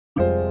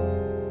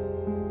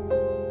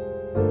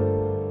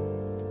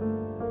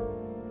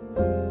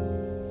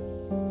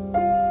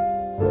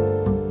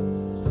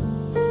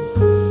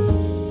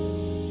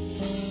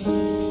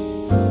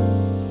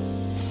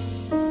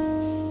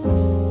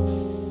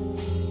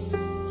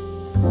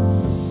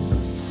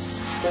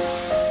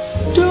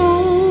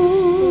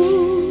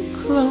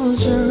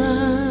Close your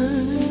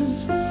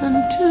eyes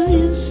until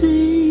you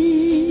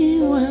see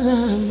what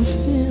I'm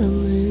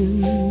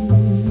feeling.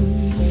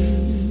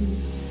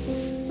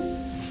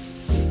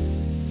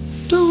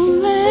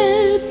 Don't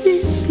let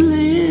me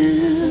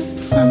slip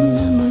from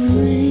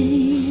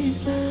memory.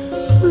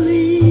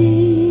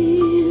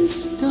 Please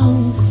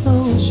don't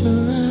close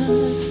your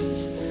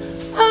eyes.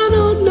 I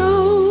don't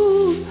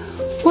know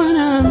what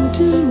I'm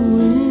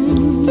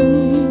doing.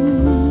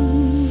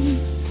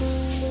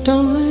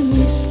 Don't let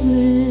me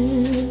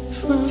slip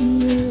from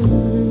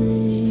memory.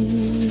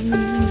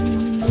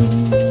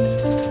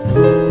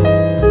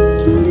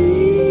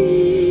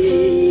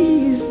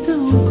 Please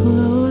don't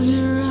close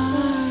your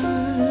eyes.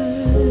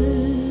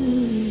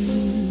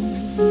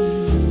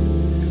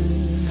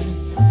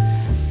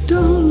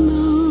 Don't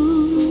know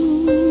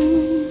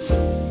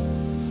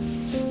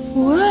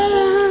what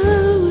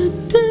I would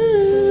do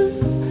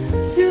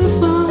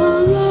if I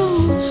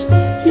lost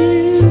you.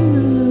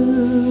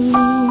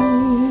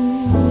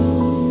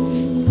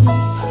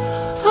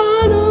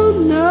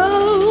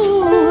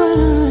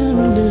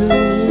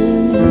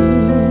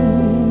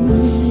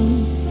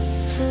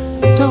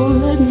 Don't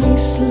let me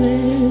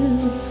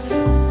slip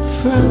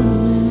from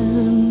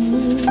memory.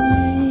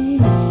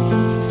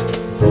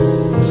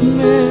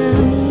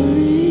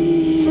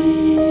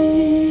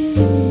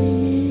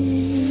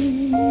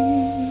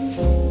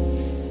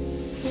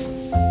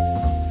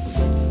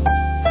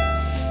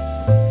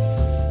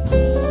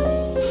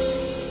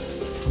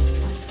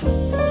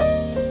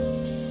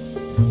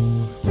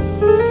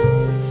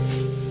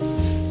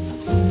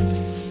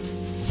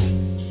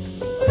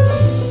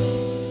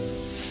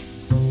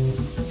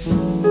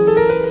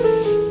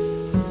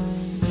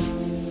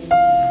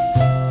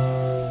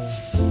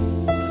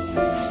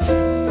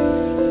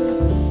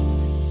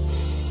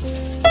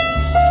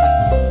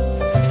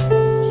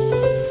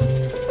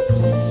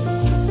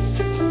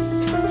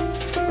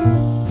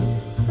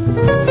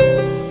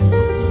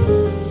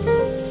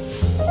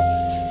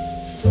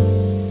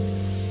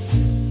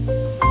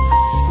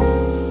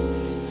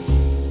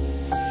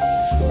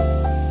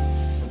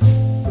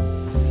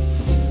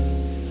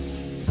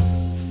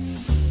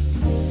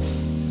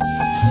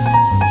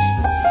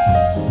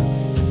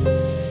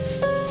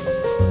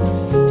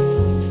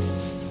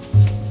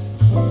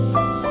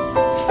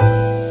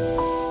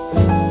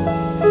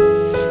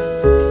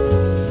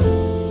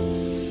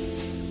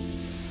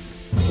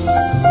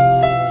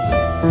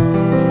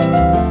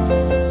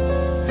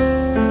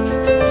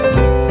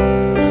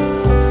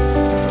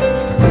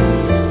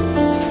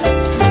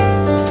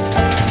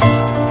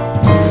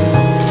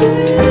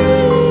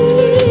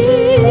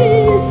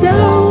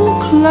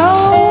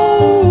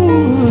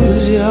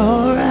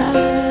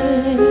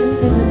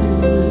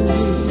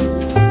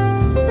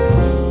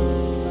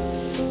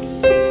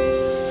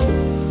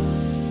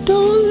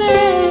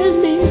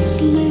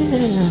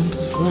 Slip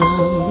from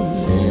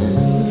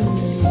memory.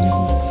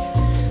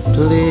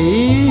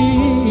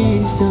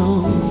 Please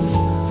don't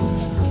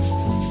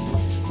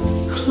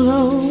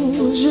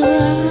close your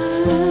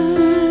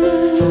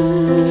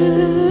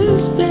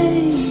eyes,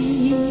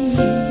 baby.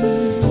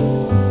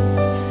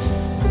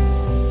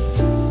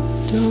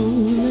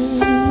 Don't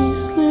let me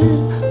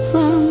slip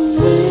from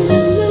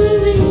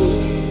memory.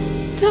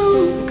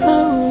 Don't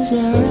close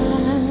your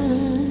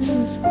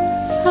eyes.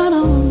 I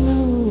don't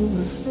know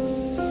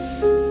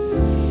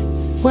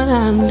what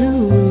I'm doing.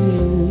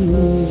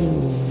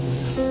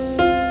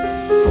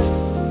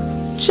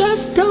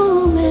 Just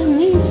don't let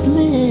me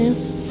slip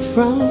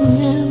from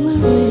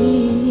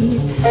memory,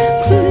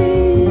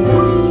 please.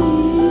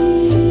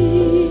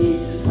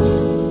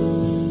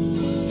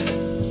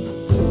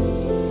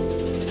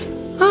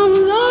 I'm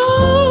lost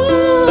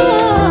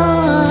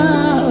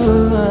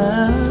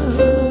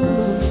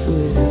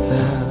without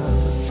you.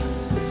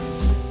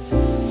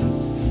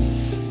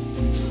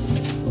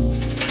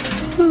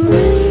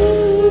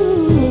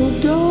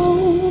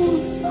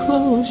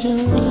 Close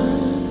your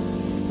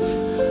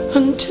eyes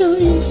until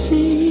you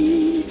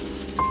see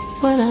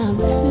what I'm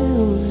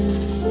feeling.